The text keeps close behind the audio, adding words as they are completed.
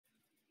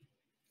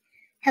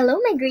Hello,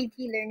 my grade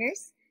 3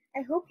 learners.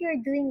 I hope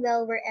you're doing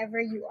well wherever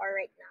you are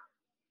right now.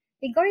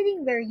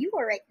 Regarding where you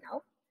are right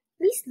now,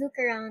 please look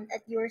around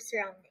at your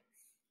surroundings.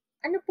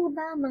 Ano po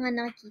ba ang mga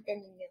nakikita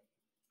ninyo?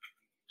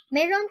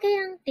 Mayroon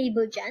kayang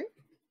table dyan?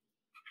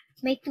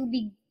 May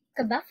tubig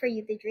ka ba for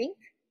you to drink?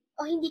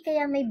 O hindi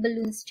kaya may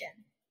balloons dyan?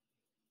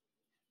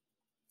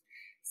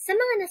 Sa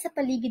mga nasa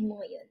paligid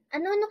mo ngayon,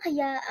 ano-ano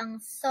kaya ang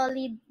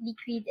solid,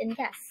 liquid, and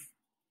gas?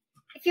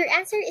 If your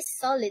answer is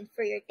solid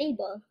for your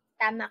table,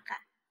 tama ka.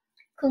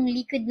 Kung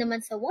liquid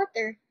naman sa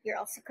water, you're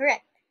also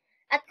correct.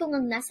 At kung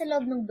ang nasa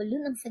loob ng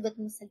balloon ang sagot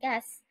mo sa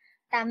gas,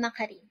 tama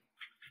ka rin.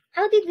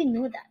 How did we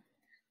know that?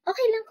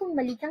 Okay lang kung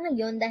mali ka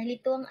ngayon dahil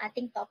ito ang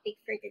ating topic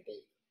for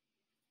today.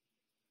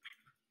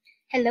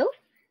 Hello,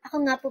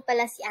 ako nga po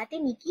pala si Ate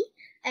Nikki.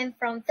 I'm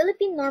from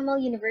Philippine Normal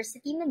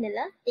University,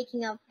 Manila,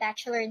 taking up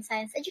Bachelor in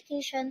Science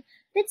Education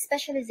with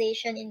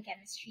specialization in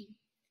chemistry.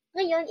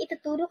 Ngayon,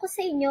 ituturo ko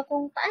sa inyo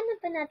kung paano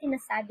pa natin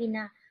nasabi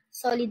na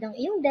solid ang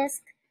iyong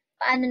desk,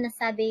 paano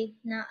nasabi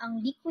na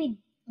ang liquid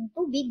ang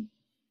tubig,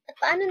 at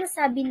paano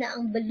nasabi na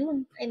ang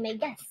balloon ay may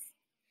gas.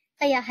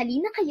 Kaya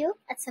halina kayo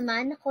at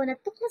samahan ako na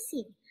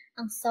tuklasin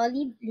ang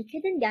solid,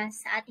 liquid, and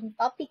gas sa ating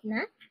topic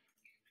na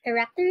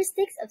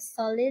Characteristics of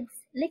Solids,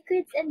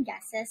 Liquids, and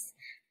Gases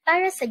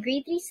para sa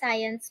Grade 3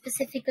 Science,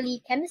 specifically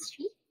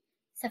Chemistry,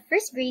 sa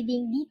first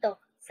grading dito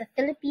sa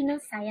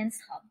Filipino Science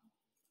Hub.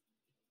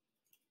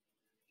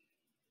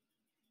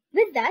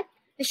 With that,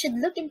 we should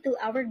look into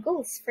our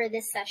goals for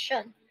this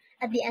session.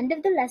 At the end of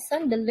the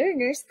lesson, the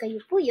learners,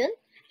 kayo po yun,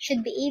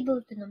 should be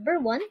able to,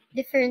 number 1,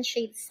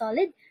 differentiate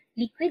solid,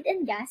 liquid,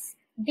 and gas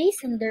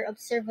based on their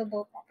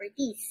observable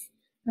properties.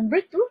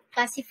 Number 2,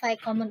 classify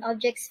common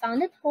objects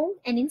found at home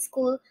and in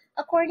school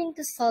according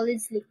to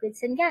solids,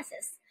 liquids, and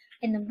gases.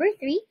 And number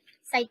 3,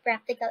 cite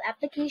practical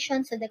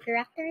applications of the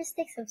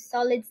characteristics of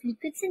solids,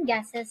 liquids, and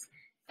gases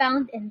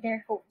found in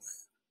their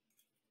homes.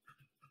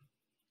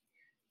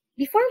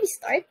 Before we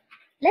start,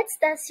 let's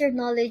test your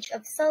knowledge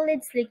of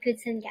solids,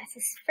 liquids, and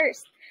gases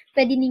first.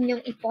 Pwede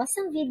ninyong i-pause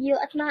ang video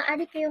at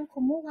maaari kayong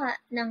kumuha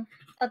ng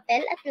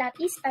papel at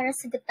lapis para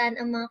sagutan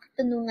ang mga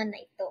katanungan na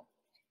ito.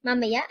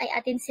 Mamaya ay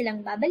atin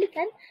silang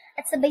babalikan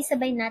at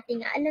sabay-sabay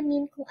nating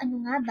aalamin kung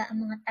ano nga ba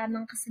ang mga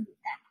tamang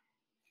kasagutan.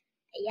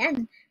 Ayan,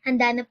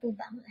 handa na po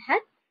ba ang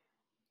lahat?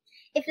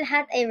 If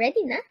lahat ay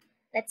ready na,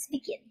 let's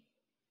begin.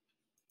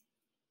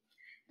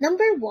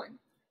 Number 1.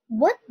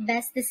 What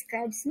best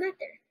describes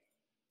matter?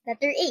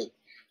 Letter A.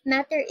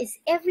 Matter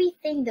is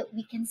everything that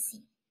we can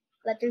see.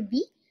 Letter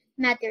B.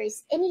 Matter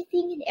is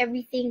anything and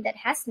everything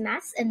that has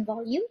mass and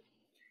volume.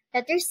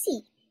 Letter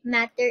C.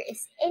 Matter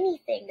is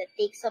anything that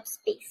takes up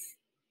space.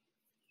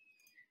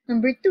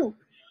 Number 2.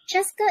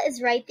 Cheska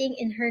is writing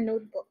in her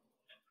notebook.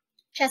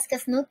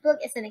 Cheska's notebook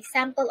is an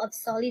example of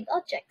solid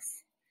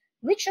objects.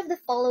 Which of the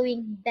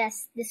following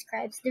best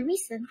describes the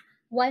reason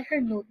why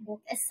her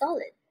notebook is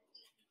solid?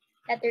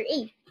 Letter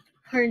A.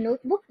 Her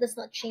notebook does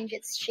not change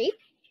its shape.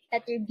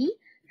 Letter B.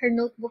 Her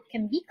notebook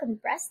can be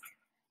compressed.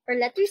 Or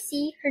letter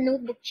C. Her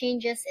notebook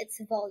changes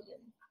its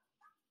volume.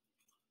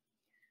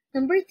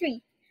 Number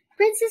 3.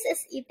 Princess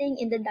is eating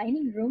in the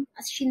dining room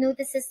as she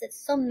notices that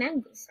some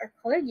mangoes are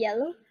colored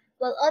yellow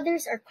while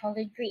others are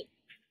colored green.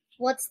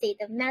 What state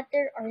of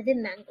matter are the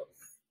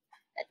mangoes?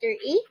 Letter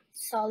A.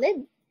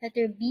 Solid.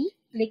 Letter B.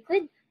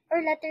 Liquid.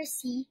 Or letter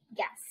C.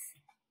 Gas.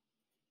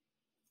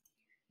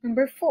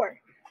 Number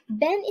 4.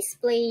 Ben is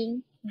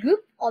playing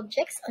group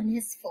objects on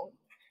his phone.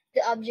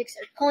 The objects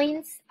are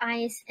coins,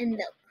 ice, and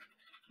milk.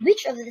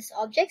 Which of these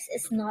objects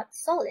is not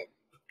solid?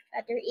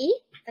 Letter A,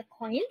 the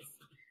coins,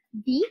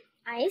 B,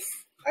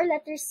 ice, or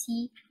letter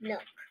C,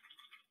 milk.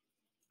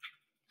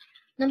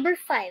 Number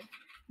 5.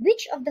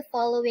 Which of the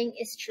following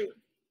is true?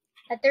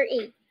 Letter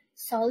A,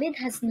 solid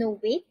has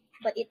no weight,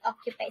 but it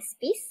occupies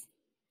space.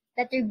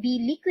 Letter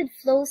B, liquid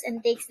flows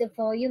and takes the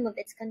volume of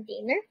its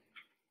container.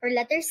 Or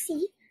letter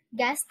C,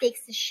 gas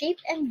takes the shape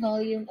and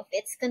volume of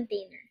its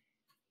container.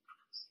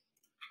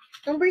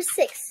 Number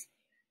 6.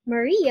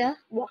 Maria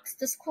walks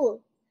to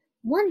school.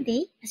 One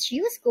day, as she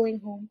was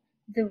going home,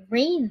 the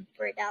rain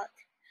poured out.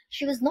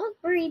 She was not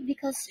worried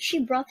because she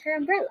brought her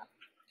umbrella.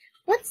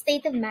 What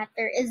state of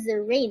matter is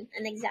the rain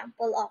an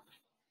example of?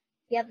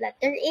 We have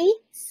letter A,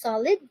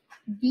 solid,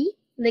 B,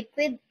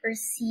 liquid, or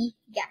C,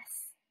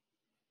 gas.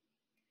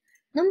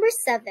 Number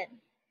 7.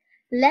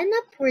 Lena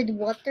poured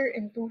water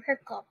into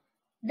her cup.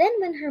 Then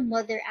when her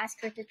mother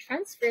asked her to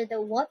transfer the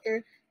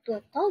water to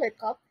a taller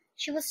cup,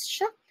 she was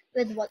shocked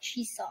with what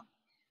she saw.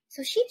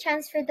 So she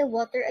transferred the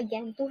water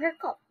again to her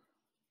cup.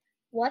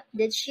 What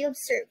did she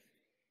observe?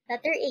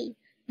 Letter A.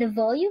 The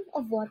volume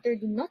of water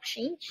did not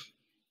change.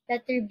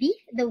 Letter B.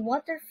 The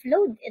water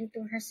flowed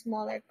into her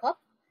smaller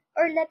cup.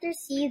 Or letter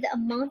C. The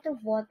amount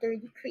of water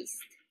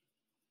decreased.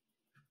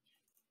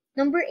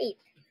 Number 8.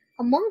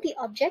 Among the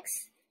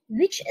objects,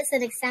 which is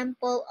an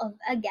example of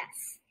a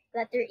gas?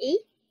 Letter A.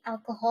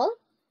 Alcohol.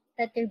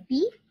 Letter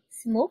B.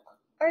 Smoke.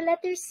 Or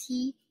letter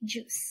C.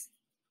 Juice.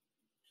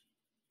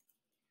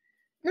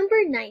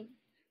 Number 9.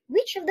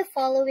 Which of the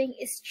following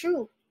is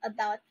true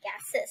about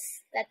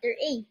gases? Letter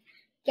A.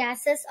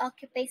 gases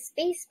occupy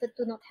space but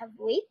do not have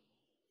weight.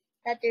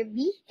 Letter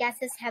B,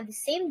 gases have the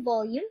same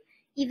volume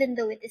even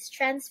though it is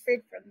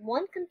transferred from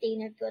one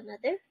container to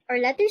another. Or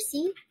letter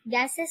C,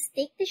 gases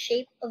take the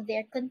shape of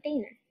their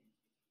container.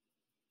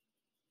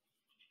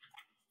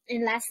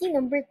 And lastly,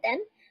 number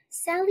 10,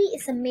 Sally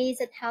is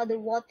amazed at how the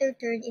water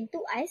turned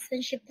into ice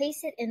when she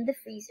placed it in the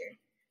freezer.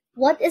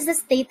 What is the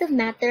state of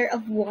matter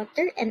of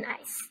water and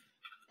ice?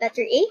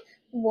 Letter A,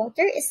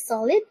 water is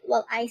solid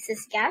while ice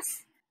is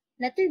gas.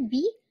 Letter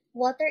B,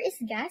 water is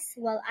gas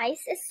while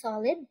ice is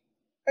solid.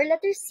 Or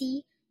letter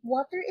C,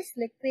 water is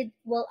liquid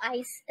while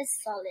ice is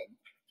solid.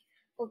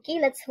 Okay,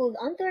 let's hold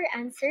on to our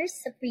answers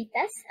sa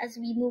pretest as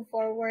we move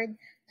forward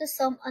to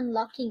some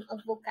unlocking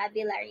of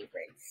vocabulary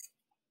words.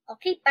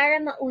 Okay, para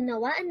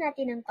maunawaan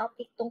natin ang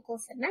topic tungkol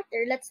sa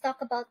matter, let's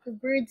talk about the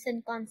words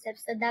and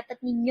concepts na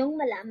dapat ninyong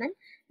malaman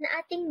na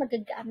ating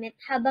magagamit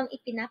habang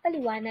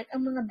ipinapaliwanag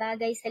ang mga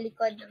bagay sa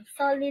likod ng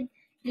solid,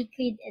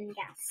 liquid, and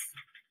gas.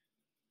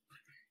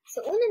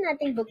 So, una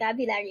nating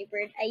vocabulary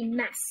word ay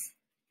mass.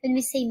 When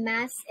we say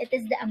mass, it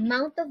is the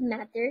amount of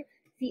matter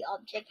the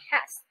object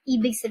has.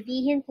 Ibig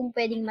sabihin, kung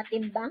pwedeng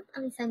matimbang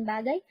ang isang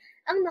bagay,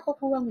 ang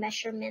nakukuhang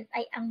measurement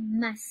ay ang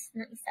mass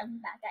ng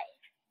isang bagay.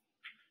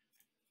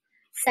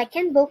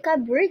 Second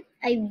vocab word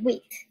ay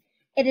weight.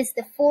 It is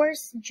the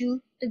force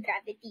due to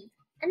gravity.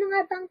 Ano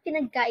nga bang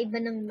pinagkaiba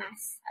ng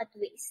mass at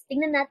weight?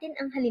 Tingnan natin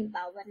ang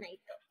halimbawa na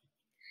ito.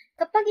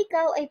 Kapag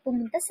ikaw ay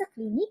pumunta sa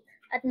klinik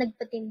at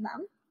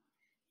nagpatimbang,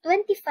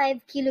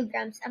 25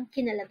 kilograms ang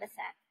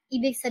kinalabasan.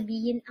 Ibig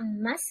sabihin ang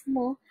mass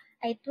mo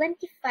ay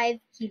 25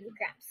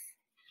 kilograms.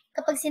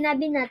 Kapag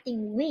sinabi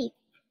nating weight,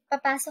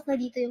 papasok na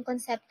dito yung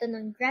konsepto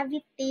ng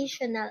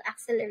gravitational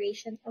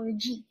acceleration or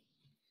G.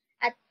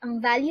 At ang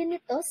value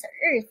nito sa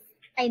Earth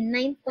ay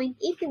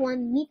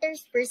 9.81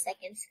 meters per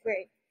second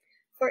squared.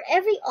 For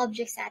every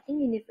object sa ating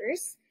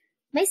universe,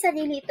 may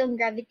sarili itong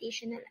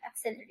gravitational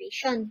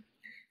acceleration.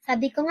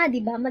 Sabi ko nga,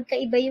 di ba,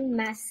 magkaiba yung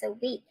mass sa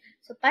weight.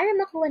 So, para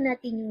makuha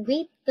natin yung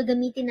weight,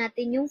 gagamitin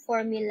natin yung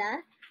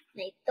formula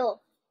na ito.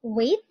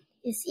 Weight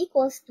is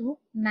equals to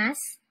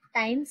mass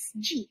times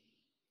G.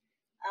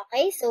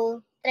 Okay,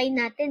 so, try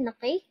natin,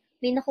 okay?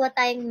 May nakuha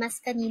tayong mass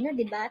kanina,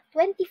 di ba?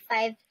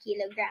 25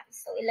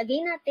 kilograms. So,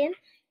 ilagay natin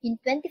yung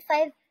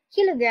 25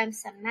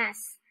 kilograms sa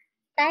mass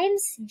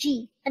times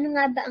G. Ano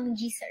nga ba ang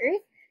G sa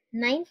Earth?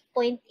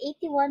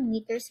 9.81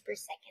 meters per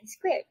second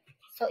squared.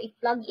 So,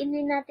 i-plug in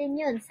rin natin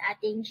yon sa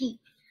ating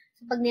G.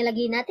 So, pag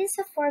nilagay natin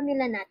sa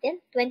formula natin,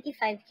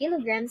 25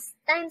 kilograms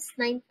times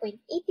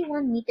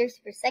 9.81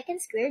 meters per second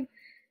squared,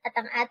 at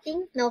ang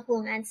ating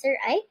nakukuhang answer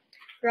ay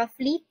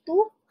roughly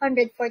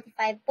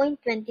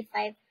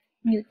 245.25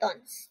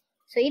 newtons.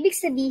 So, ibig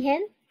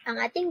sabihin, ang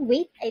ating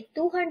weight ay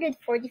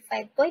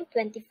 245.25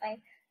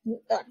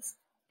 newtons.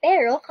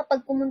 Pero,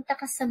 kapag pumunta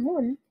ka sa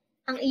moon,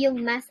 ang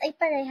iyong mass ay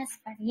parehas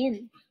pa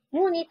rin.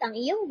 Ngunit, ang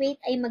iyong weight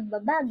ay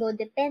magbabago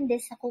depende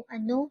sa kung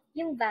ano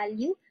yung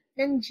value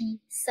ng G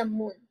sa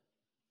moon.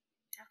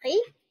 Okay?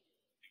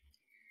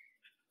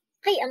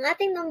 Okay, ang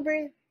ating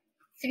number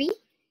 3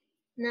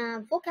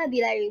 na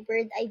vocabulary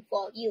word ay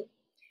volume.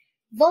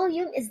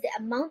 Volume is the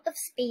amount of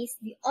space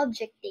the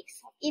object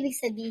takes up. Ibig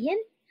sabihin,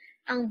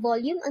 ang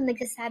volume ang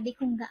nagsasabi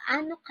kung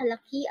gaano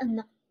kalaki ang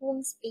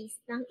nakukuhang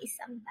space ng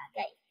isang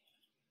bagay.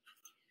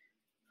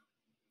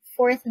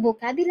 Fourth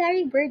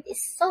vocabulary word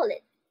is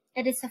solid.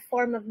 It is a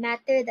form of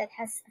matter that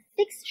has a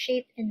fixed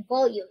shape and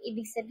volume.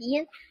 Ibig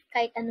sabihin,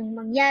 kahit anong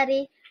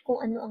mangyari, kung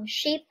ano ang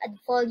shape at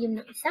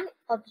volume ng isang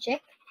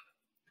object,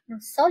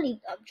 ng solid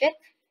object,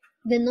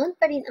 ganun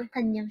pa rin ang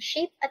kanyang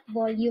shape at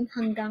volume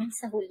hanggang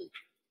sa huli.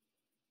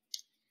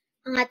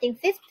 Ang ating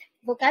fifth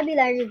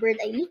vocabulary word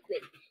ay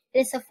liquid.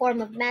 It is a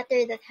form of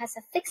matter that has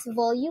a fixed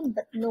volume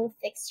but no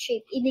fixed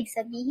shape. Ibig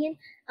sabihin,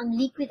 ang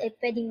liquid ay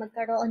pwedeng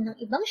magkaroon ng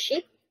ibang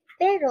shape,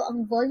 pero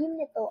ang volume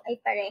nito ay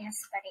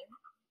parehas pa rin.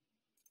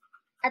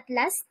 At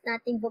last,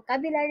 nating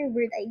vocabulary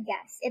word ay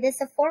gas. It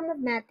is a form of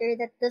matter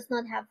that does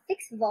not have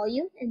fixed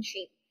volume and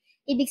shape.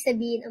 Ibig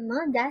sabihin, ang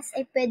mga gas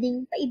ay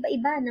pwedeng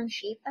paiba-iba ng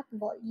shape at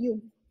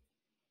volume.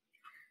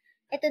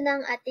 Ito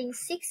na ang ating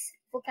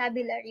 6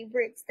 vocabulary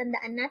words.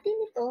 Tandaan natin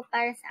ito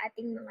para sa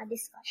ating mga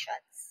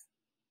discussions.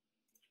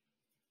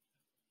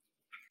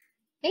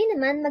 Ngayon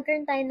naman,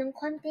 magkaroon tayo ng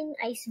konting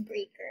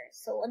icebreaker.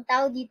 So, ang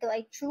tawag dito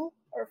ay true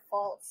or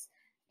false.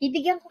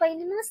 Bibigyan ko kayo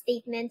ng mga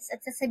statements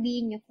at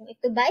sasabihin nyo kung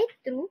ito ba ay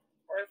true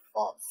or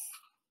false.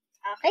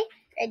 Okay?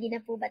 Ready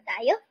na po ba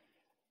tayo?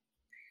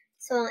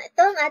 So, ito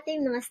ang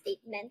ating mga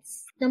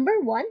statements. Number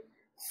 1,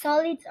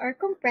 solids are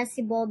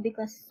compressible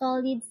because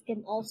solids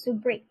can also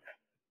break.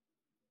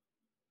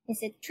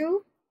 Is it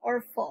true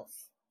or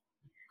false?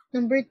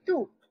 Number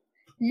 2,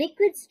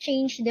 liquids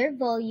change their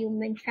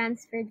volume when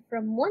transferred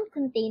from one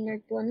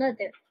container to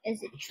another.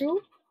 Is it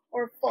true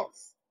or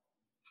false?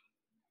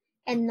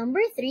 And number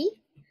 3,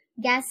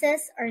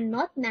 gases are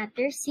not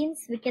matter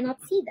since we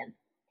cannot see them.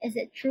 Is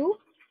it true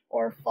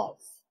or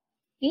false?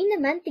 Ngayon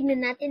naman,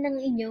 tingnan natin ang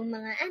inyong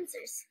mga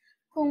answers.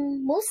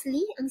 Kung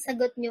mostly ang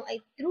sagot nyo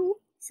ay true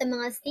sa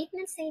mga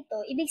statements na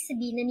ito, ibig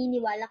sabihin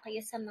naniniwala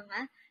kayo sa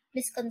mga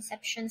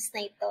misconceptions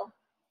na ito.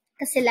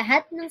 Kasi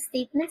lahat ng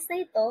statements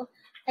na ito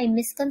ay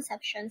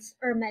misconceptions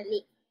or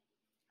mali.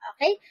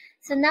 Okay?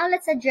 So now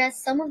let's address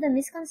some of the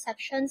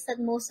misconceptions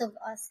that most of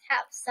us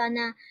have.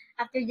 Sana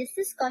after this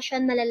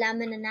discussion,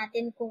 malalaman na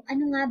natin kung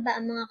ano nga ba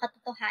ang mga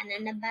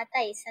katotohanan na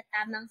batay sa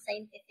tamang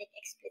scientific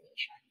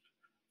explanation.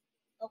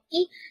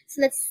 Okay?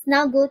 So let's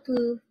now go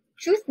to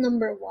truth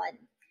number 1.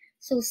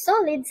 So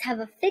solids have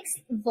a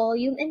fixed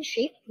volume and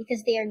shape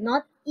because they are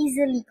not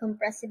easily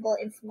compressible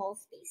in small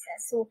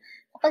spaces. So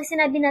kapag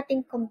sinabi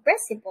natin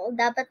compressible,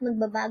 dapat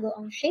magbabago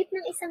ang shape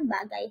ng isang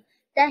bagay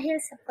dahil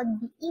sa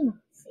pagdiin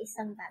sa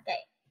isang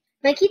bagay.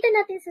 Makikita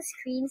natin sa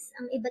screens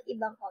ang iba't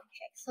ibang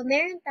objects. So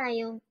meron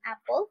tayong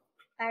apple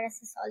para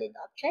sa solid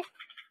object,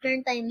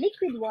 meron tayong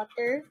liquid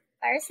water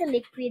para sa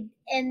liquid,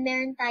 and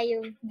meron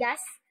tayong gas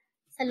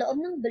sa loob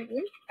ng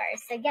balloon para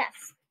sa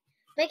gas.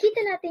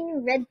 Makikita natin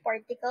yung red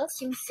particles,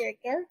 yung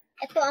circle.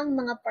 Ito ang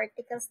mga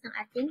particles ng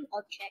ating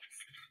objects.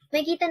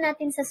 Makikita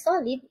natin sa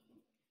solid,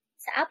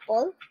 sa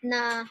apple,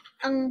 na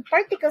ang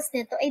particles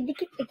nito ay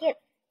dikit-dikit.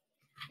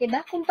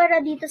 Diba? Kumpara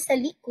dito sa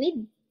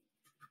liquid,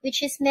 which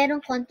is merong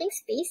konting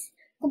space,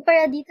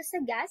 kumpara dito sa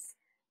gas,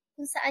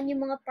 kung saan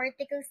yung mga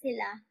particles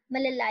nila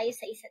malalayo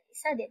sa isa't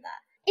isa, diba?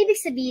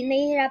 Ibig sabihin,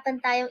 nahihirapan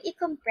tayong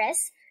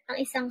i-compress ang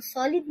isang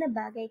solid na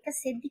bagay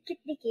kasi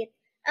dikit-dikit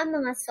ang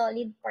mga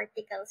solid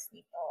particles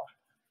nito.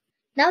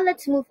 Now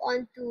let's move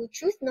on to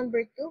truth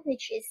number 2,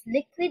 which is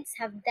liquids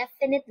have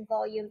definite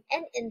volume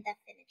and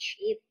indefinite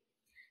shape.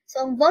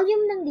 So ang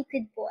volume ng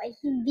liquid po ay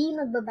hindi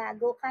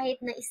magbabago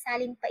kahit na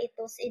isalin pa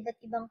ito sa iba't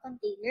ibang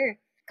container.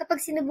 Kapag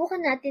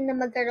sinubukan natin na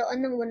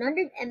magkaroon ng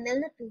 100 ml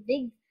na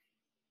tubig,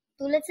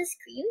 tulad sa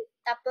screen,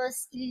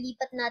 tapos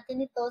ililipat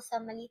natin ito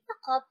sa maliit na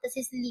cup, tapos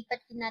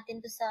ililipat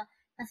natin ito sa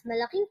mas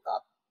malaking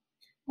cup,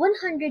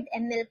 100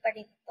 ml pa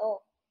rin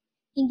ito.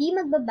 Hindi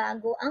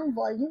magbabago ang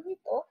volume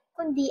nito,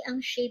 kundi ang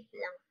shape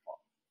lang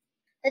po.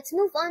 Let's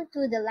move on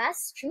to the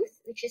last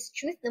truth, which is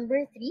truth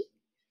number 3.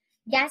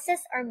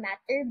 Gases are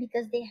matter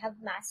because they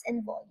have mass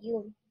and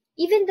volume.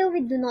 Even though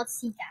we do not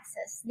see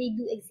gases, they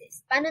do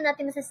exist. Paano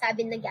natin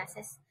masasabi na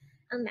gases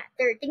ang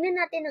matter? Tingnan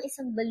natin ang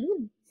isang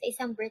balloon sa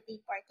isang birthday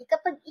party.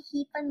 Kapag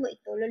ihipan mo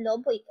ito,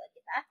 lolobo ito,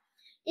 di ba?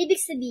 Ibig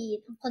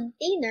sabihin, ang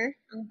container,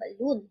 ang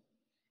balloon.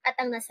 At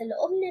ang nasa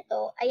loob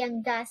nito ay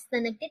ang gas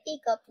na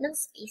nagtitake up ng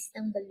space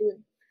ng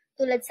balloon.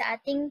 Tulad sa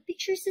ating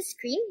picture sa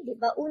screen, di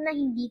ba? Una,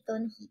 hindi ito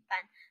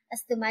nahipan.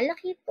 Tapos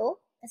lumalaki ito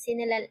kasi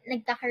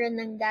nagkakaroon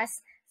ng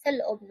gas sa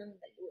loob ng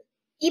balloon.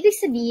 Ibig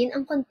sabihin,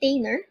 ang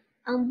container,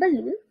 ang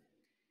balloon,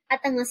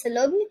 at ang nasa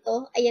loob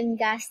nito ay ang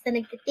gas na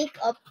nagtitake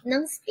up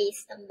ng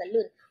space ng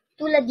balloon.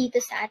 Tulad dito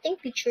sa ating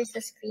picture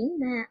sa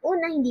screen na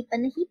una, hindi pa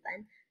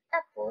nahipan.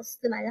 Tapos,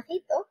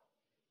 lumalaki ito,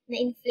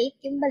 na-inflate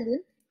yung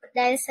balloon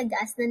dahil sa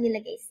gas na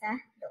nilagay sa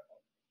loob.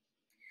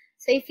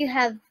 So if you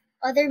have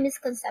other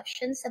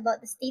misconceptions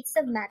about the states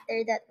of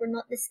matter that were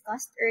not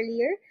discussed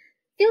earlier,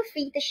 feel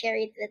free to share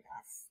it with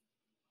us.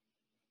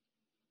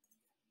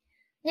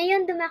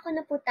 Ngayon, dumako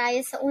na po tayo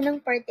sa unang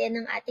parte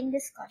ng ating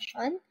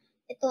discussion.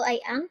 Ito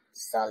ay ang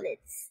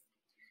solids.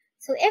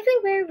 So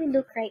everywhere we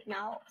look right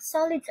now,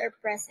 solids are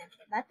present.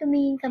 Diba?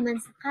 Tumingin ka man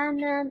sa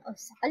kanan o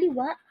sa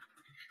kaliwa,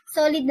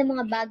 solid na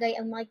mga bagay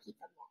ang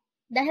makikita mo.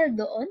 Dahil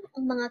doon,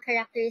 ang mga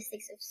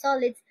characteristics of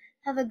solids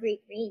have a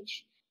great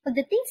range.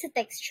 Pagdating sa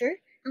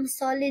texture, ang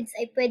solids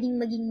ay pwedeng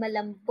maging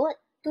malambot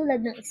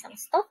tulad ng isang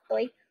stuffed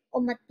toy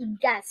o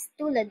matigas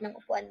tulad ng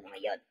upuan mo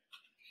ngayon.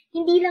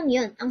 Hindi lang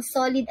yon, ang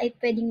solid ay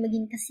pwedeng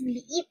maging kasing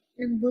liit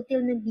ng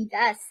butil ng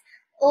bigas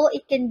o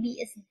it can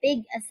be as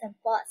big as a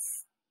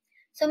bus.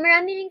 So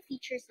marami ring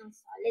features ng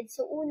solids.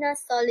 So una,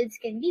 solids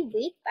can be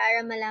weight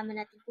para malaman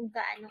natin kung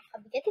gaano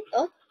kabigat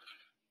ito.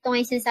 Ito nga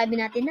yung sinasabi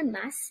natin na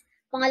mass.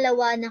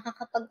 Pangalawa,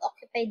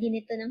 nakakapag-occupy din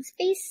ito ng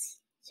space.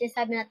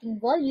 Sinasabi natin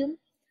volume.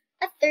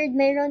 At third,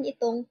 mayroon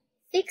itong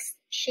fixed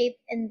shape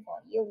and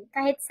volume.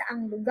 Kahit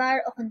saang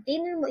lugar o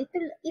container mo ito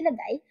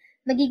ilagay,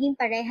 magiging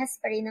parehas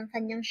pa rin ang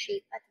kanyang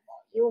shape at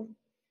volume.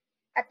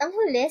 At ang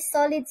huli,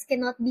 solids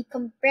cannot be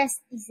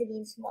compressed easily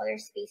in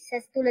smaller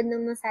spaces tulad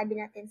ng nasabi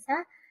natin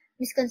sa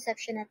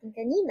misconception natin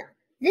kanina.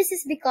 This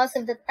is because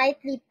of the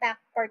tightly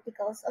packed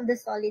particles of the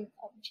solid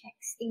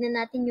objects. Tingnan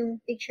natin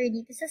yung picture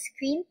dito sa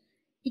screen.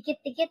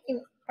 Dikit-dikit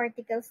yung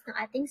particles ng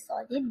ating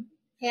solid,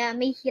 kaya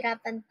may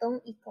hirapan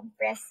tong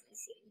i-compress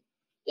easily.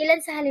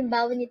 Ilan sa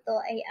halimbawa nito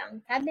ay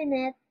ang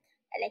cabinet,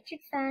 electric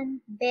fan,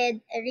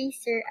 bed,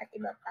 eraser, at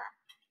iba pa.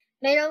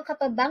 Mayroon ka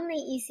pa bang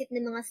naiisip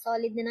na mga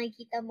solid na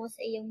nakikita mo sa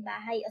iyong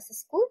bahay o sa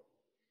school?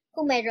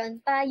 Kung mayroon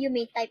pa, you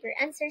may type your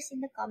answers in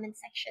the comment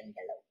section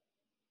below.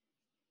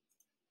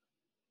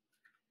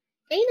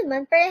 Kaya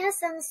naman, parehas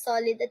ang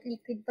solid at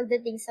liquid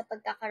pagdating sa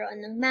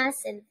pagkakaroon ng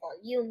mass and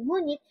volume.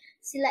 Ngunit,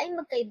 sila ay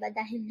magkaiba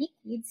dahil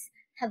liquids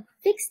have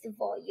fixed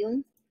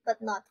volume but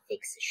not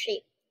fixed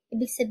shape.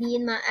 Ibig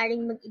sabihin,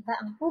 maaaring mag-iba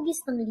ang hugis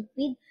ng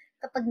liquid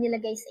kapag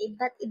nilagay sa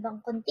iba't ibang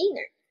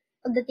container.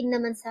 Pagdating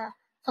naman sa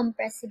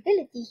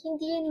compressibility,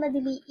 hindi rin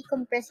madali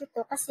i-compress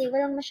ito kasi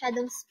walang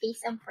masyadong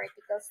space ang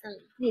particles ng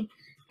liquid.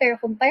 Pero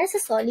kumpara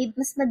sa solid,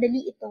 mas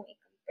madali itong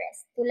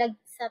i-compress. Tulad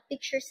sa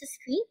picture sa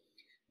screen,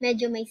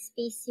 medyo may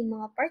space yung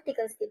mga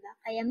particles, diba?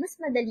 Kaya mas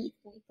madali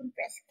itong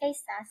i-compress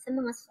kaysa sa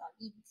mga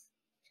solids.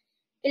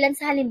 Ilan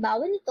sa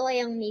halimbawa nito ay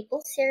ang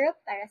maple syrup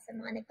para sa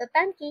mga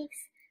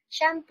nagpa-pancakes,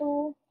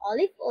 shampoo,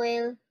 olive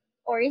oil,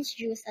 orange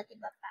juice, at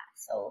iba pa.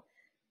 So,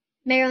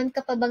 meron ka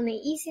pa bang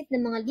naiisip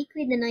na mga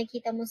liquid na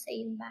nakikita mo sa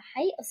iyong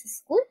bahay o sa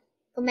school?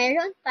 Kung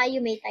meron pa,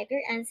 you may type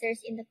your answers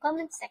in the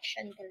comment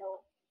section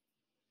below.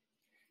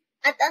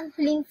 At ang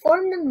huling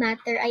form ng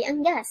matter ay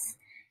ang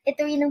gas.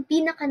 Ito rin ang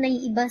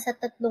pinaka-naiiba sa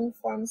tatlong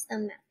forms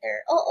ng matter.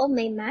 Oo,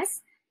 may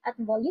mass at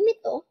volume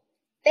ito,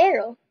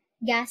 pero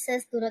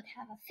gases do not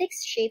have a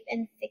fixed shape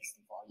and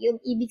fixed volume.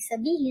 Ibig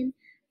sabihin,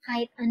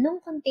 kahit anong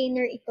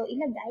container ito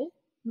ilagay,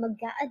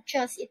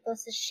 mag-a-adjust ito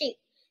sa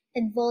shape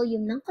and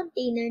volume ng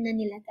container na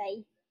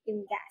nilagay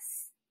yung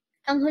gas.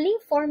 Ang huling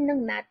form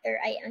ng matter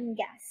ay ang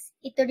gas.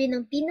 Ito rin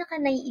ang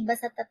pinaka-naiiba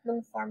sa tatlong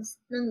forms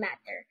ng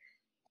matter.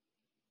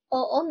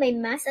 Oo, may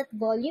mass at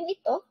volume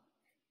ito,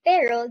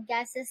 pero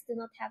gases do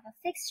not have a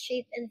fixed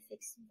shape and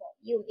fixed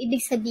volume. Ibig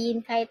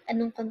sabihin, kahit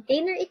anong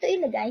container ito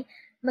ilagay,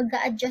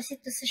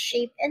 mag-a-adjust ito sa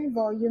shape and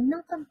volume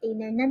ng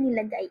container na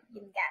nilagay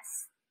yung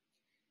gas.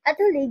 At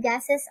huli,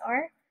 gases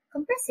are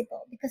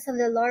compressible because of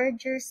the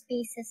larger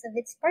spaces of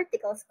its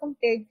particles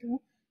compared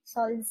to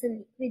solids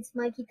and liquids.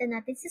 Makikita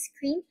natin sa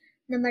screen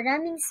na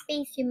maraming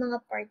space yung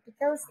mga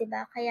particles,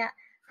 diba? Kaya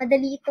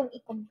madali itong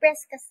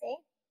i-compress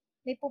kasi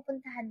may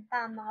pupuntahan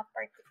pa ang mga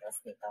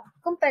particles nito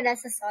kumpara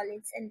sa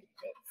solids and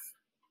liquids.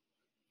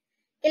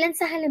 Ilan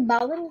sa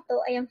halimbawa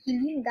nito ay ang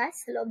helium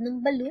gas sa loob ng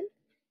balloon,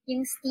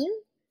 yung steam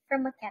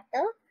from a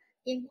kettle,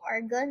 yung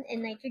argon and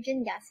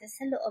nitrogen gases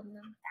sa loob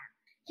ng tank.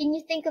 Can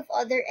you think of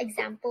other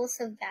examples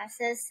of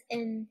gases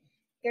in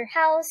your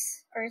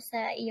house or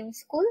sa iyong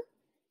school?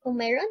 Kung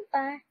mayroon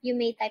pa, you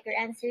may type your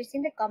answers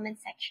in the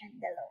comment section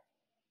below.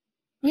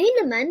 Ngayon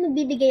naman,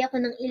 magbibigay ako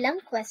ng ilang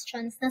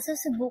questions na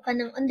susubukan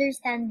ng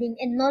understanding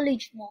and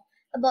knowledge mo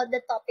about the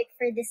topic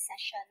for this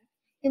session.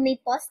 You may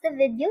pause the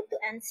video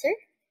to answer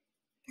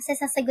kasi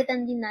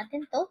sasagutan din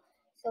natin to.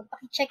 So,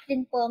 pakicheck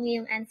din po ang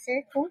iyong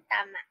answer kung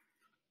tama.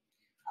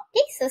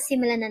 Okay, so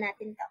simulan na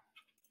natin to.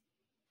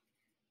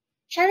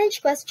 Challenge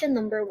question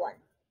number 1.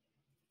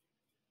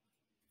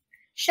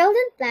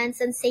 Sheldon plans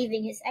on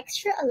saving his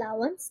extra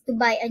allowance to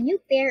buy a new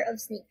pair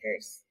of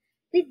sneakers.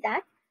 With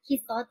that, he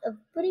thought of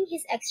putting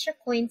his extra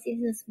coins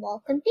in a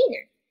small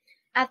container.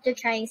 After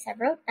trying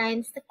several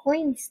times, the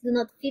coins do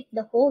not fit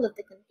the hole of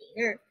the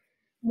container.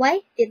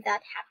 Why did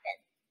that happen?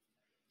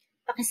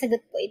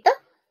 Pakisagot po ito.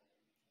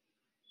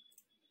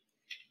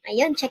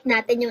 Ayun, check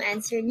natin yung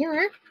answer nyo,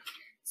 ha?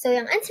 So,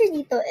 yung answer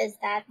dito is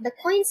that the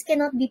coins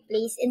cannot be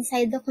placed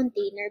inside the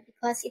container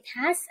because it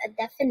has a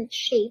definite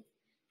shape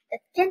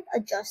that can't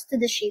adjust to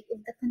the shape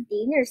of the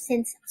container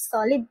since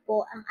solid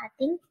po ang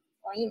ating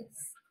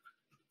coins.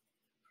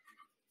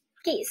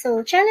 Okay, so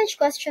challenge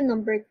question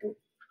number 2.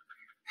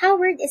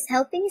 Howard is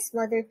helping his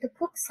mother to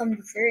cook some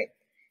dessert.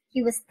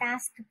 He was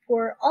tasked to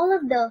pour all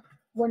of the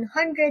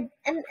 100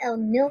 ml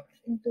milk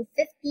into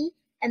 50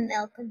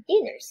 ml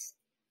containers.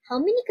 How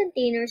many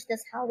containers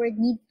does Howard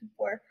need to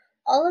pour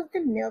all of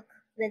the milk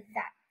with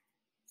that?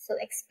 So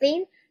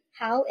explain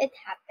how it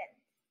happened.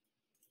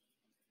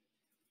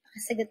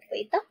 Nakasagot ko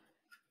ito.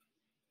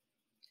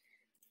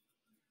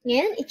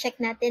 Ngayon,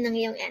 i-check natin ang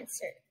iyong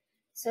answer.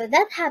 So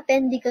that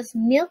happened because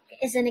milk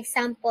is an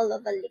example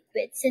of a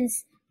liquid.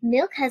 Since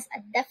milk has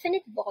a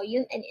definite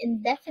volume and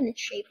indefinite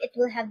shape, it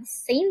will have the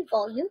same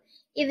volume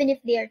even if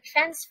they are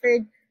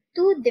transferred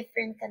to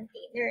different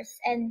containers.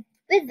 And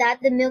with that,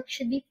 the milk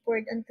should be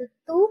poured onto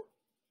two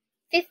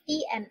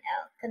 50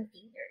 ml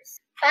containers.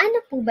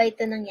 Paano po ba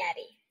ito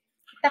nangyari?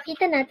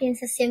 Ipakita natin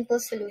sa simple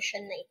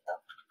solution na ito.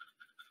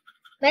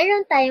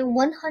 Mayroon tayong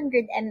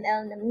 100 ml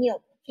na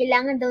milk.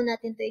 Kailangan daw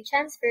natin ito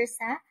i-transfer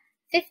sa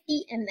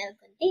 50 ml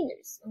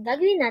containers. Ang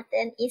gagawin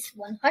natin is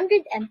 100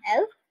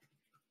 ml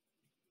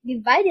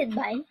divided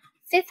by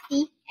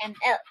 50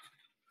 ml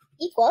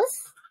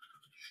equals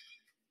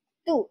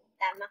 2.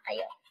 Tama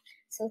kayo.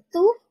 So,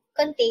 2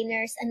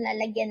 containers ang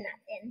lalagyan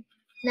natin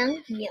ng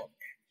milk.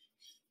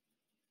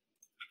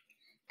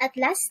 At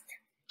last,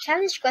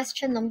 challenge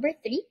question number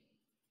 3.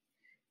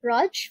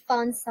 Raj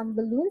found some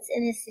balloons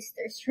in his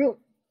sister's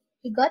room.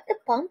 He got the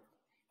pump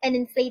and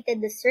inflated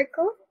the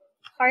circle,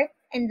 heart,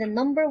 and the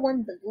number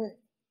 1 balloon.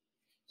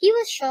 He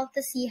was shocked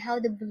to see how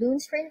the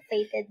balloons were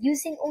inflated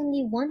using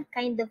only one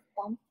kind of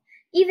pump,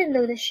 even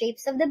though the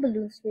shapes of the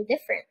balloons were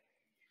different.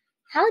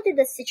 How did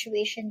the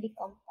situation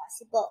become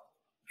possible?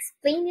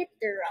 Explain it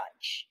to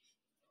Raj.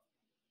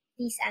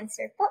 Please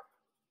answer po.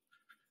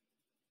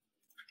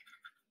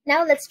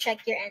 Now let's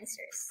check your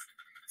answers.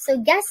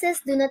 So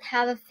gases do not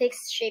have a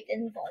fixed shape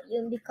and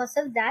volume. Because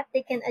of that,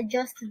 they can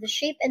adjust to the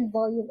shape and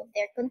volume of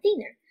their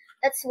container.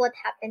 That's what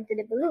happened to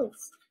the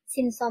balloons.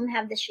 Since some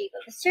have the shape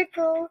of a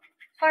circle,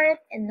 heart,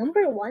 and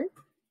number 1,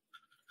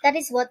 that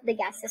is what the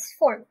gases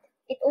formed.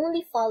 It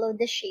only followed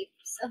the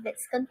shapes of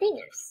its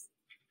containers.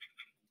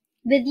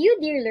 With you,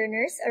 dear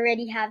learners,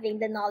 already having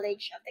the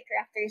knowledge of the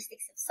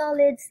characteristics of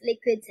solids,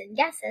 liquids, and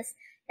gases,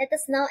 let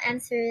us now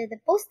answer the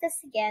post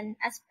test again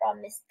as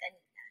promised kanina.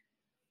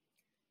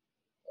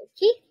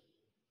 Okay?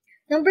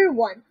 Number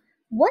 1.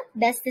 What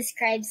best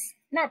describes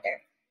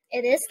matter?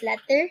 It is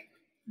letter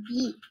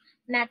B.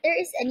 Matter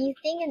is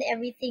anything and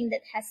everything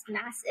that has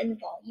mass and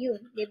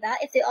volume. Diba?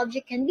 If the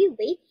object can be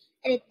weighed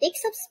and it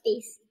takes up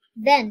space,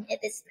 then it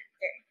is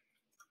matter.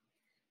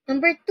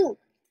 Number 2.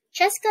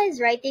 Cheska is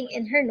writing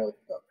in her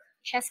notebook.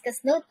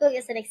 Cheska's notebook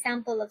is an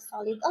example of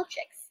solid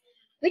objects.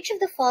 Which of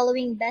the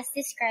following best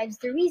describes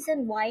the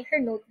reason why her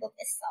notebook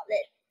is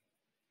solid?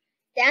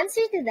 The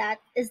answer to that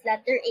is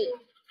letter A.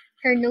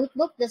 Her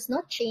notebook does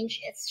not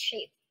change its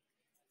shape.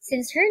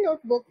 Since her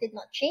notebook did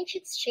not change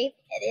its shape,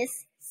 it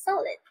is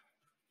solid.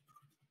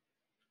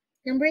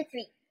 Number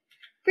 3.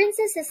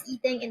 Princess is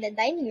eating in the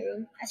dining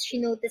room as she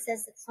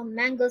notices that some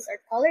mangoes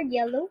are colored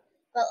yellow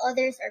while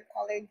others are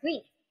colored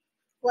green.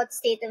 What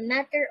state of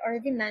matter are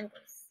the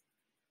mangoes?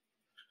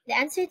 The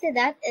answer to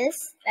that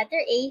is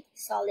letter A,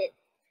 solid.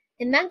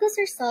 The mangoes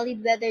are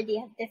solid whether they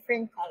have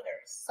different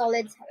colors.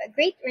 Solids have a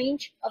great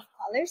range of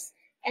colors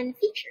and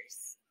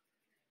features.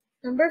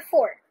 Number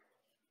 4.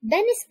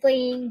 Ben is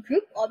playing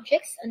group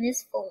objects on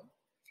his phone.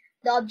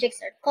 The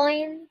objects are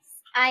coins,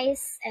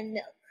 ice, and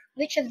milk.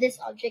 Which of these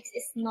objects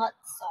is not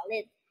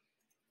solid?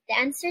 The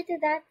answer to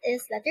that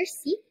is letter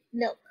C,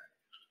 milk.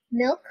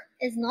 Milk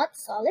is not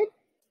solid,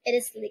 it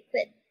is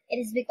liquid. It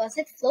is because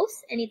it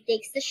flows and it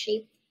takes the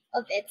shape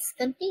of its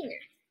container.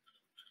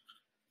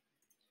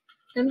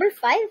 Number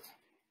 5.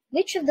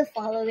 Which of the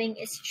following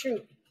is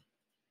true?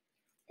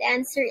 The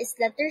answer is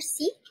letter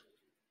C.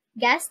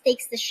 Gas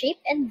takes the shape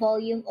and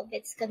volume of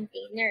its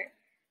container.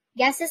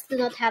 Gases do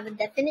not have a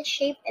definite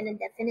shape and a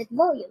definite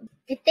volume.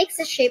 It takes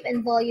the shape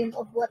and volume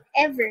of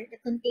whatever the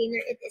container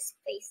it is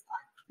placed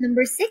on.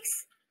 Number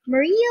 6.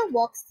 Maria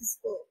walks to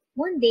school.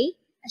 One day,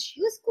 as she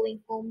was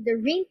going home, the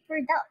rain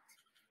poured out.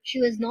 She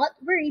was not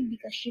worried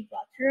because she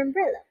brought her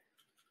umbrella.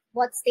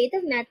 What state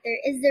of matter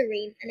is the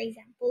rain an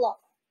example of?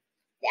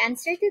 The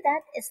answer to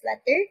that is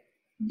letter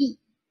B,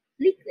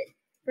 liquid.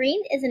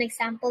 Rain is an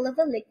example of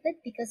a liquid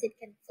because it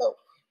can flow.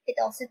 It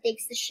also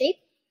takes the shape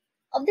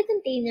of the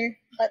container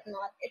but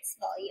not its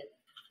volume.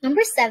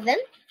 Number 7.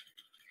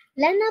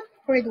 Lena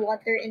poured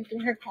water into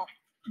her cup.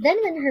 Then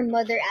when her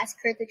mother asked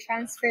her to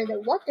transfer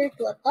the water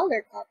to a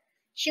taller cup,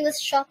 she was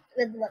shocked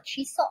with what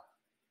she saw.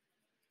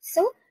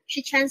 So,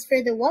 she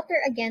transferred the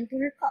water again to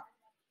her cup.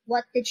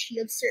 What did she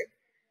observe?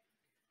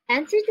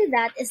 Answer to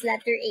that is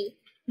letter A.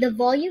 The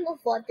volume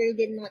of water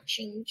did not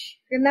change.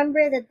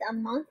 Remember that the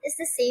amount is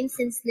the same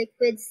since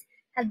liquids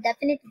have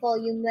definite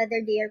volume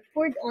whether they are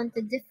poured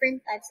onto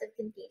different types of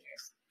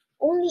containers.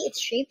 Only its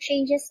shape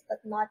changes but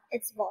not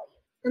its volume.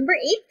 Number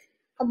 8.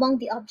 Among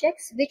the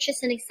objects, which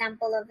is an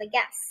example of a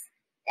gas?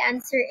 The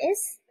answer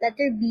is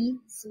letter B,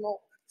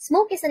 smoke.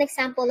 Smoke is an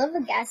example of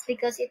a gas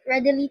because it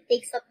readily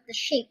takes up the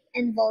shape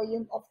and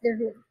volume of the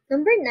room.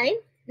 Number 9.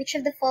 Which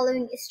of the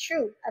following is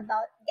true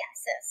about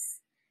gases?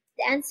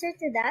 The answer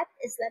to that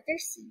is letter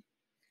C.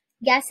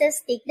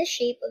 Gases take the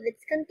shape of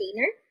its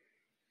container.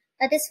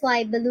 That is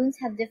why balloons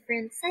have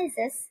different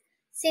sizes,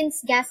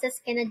 since gases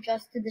can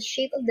adjust to the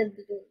shape of the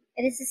balloon.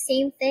 It is the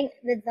same thing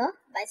with the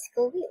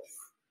bicycle wheels.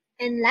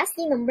 And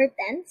lastly, number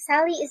 10,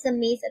 Sally is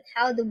amazed at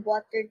how the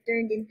water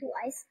turned into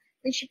ice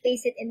when she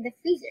placed it in the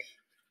freezer.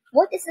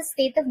 What is the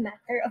state of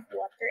matter of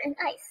water and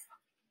ice?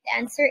 The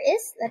answer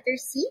is letter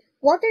C.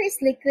 Water is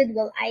liquid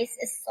while ice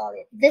is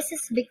solid. This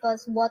is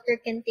because water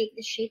can take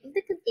the shape of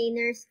the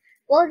containers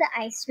while the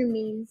ice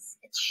remains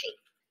its shape.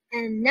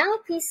 And now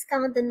please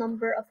count the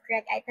number of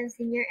correct items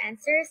in your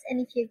answers. And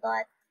if you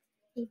got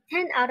a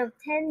 10 out of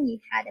 10, you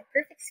had a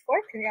perfect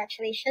score.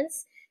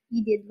 Congratulations,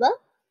 you did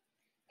well.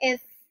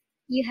 If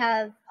you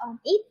have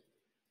 8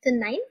 to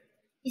 9,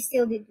 you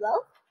still did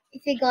well.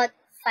 If you got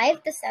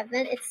 5 to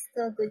 7, it's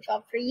still a good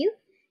job for you.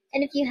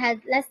 And if you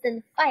had less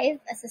than 5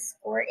 as a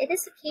score, it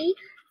is okay,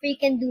 for you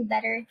can do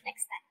better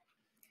next time.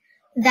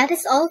 That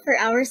is all for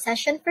our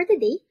session for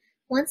today.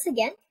 Once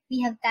again,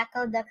 we have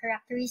tackled the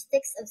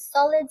characteristics of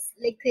solids,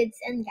 liquids,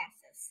 and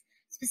gases.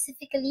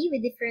 Specifically, we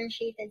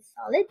differentiated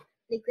solid,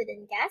 liquid,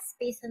 and gas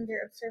based on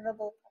their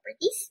observable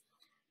properties.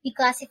 We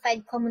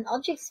classified common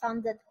objects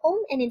found at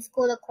home and in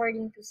school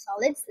according to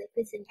solids,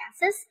 liquids, and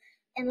gases.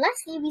 And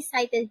lastly, we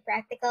cited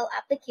practical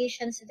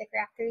applications of the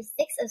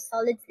characteristics of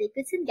solids,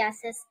 liquids, and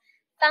gases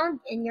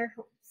found in your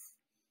homes.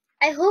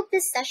 I hope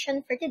this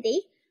session for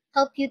today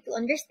helped you to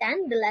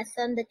understand the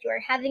lesson that you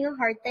are having a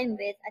hard time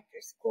with at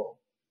your school.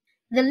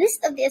 The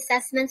list of the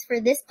assessments for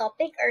this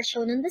topic are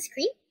shown on the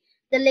screen.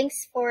 The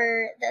links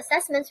for the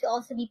assessments will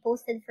also be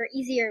posted for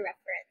easier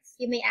reference.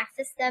 You may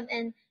access them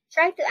and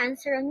try to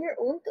answer on your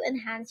own to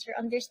enhance your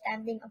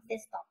understanding of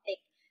this topic.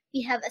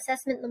 We have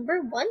assessment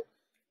number 1,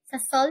 sa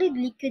solid,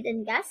 liquid,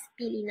 and gas,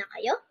 pili na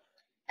kayo.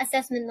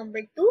 Assessment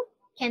number 2,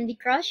 Candy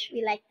Crush,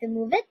 we like to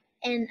move it.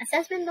 And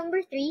assessment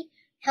number 3,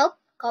 help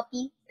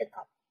copy the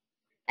cup.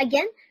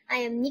 Again, I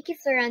am Nikki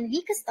Floran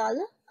V.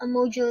 Castolo, a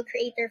module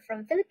creator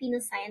from Filipino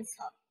Science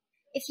Hub.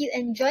 If you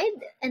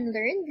enjoyed and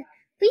learned,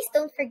 please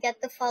don't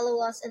forget to follow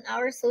us on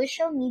our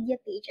social media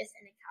pages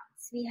and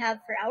accounts. We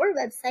have for our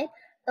website,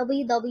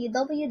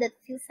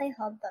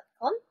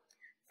 www.philscihub.com.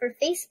 For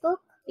Facebook,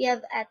 we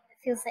have at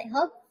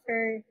PhilSciHub,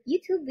 For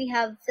YouTube, we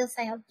have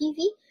PhilSciHub TV.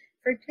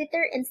 For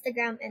Twitter,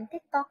 Instagram, and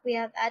TikTok, we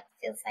have at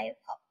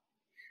PhilSciHub.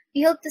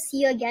 We hope to see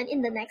you again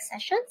in the next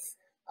sessions.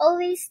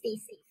 Always stay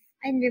safe.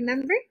 And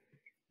remember,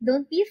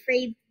 don't be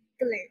afraid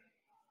to learn.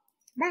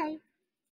 Bye!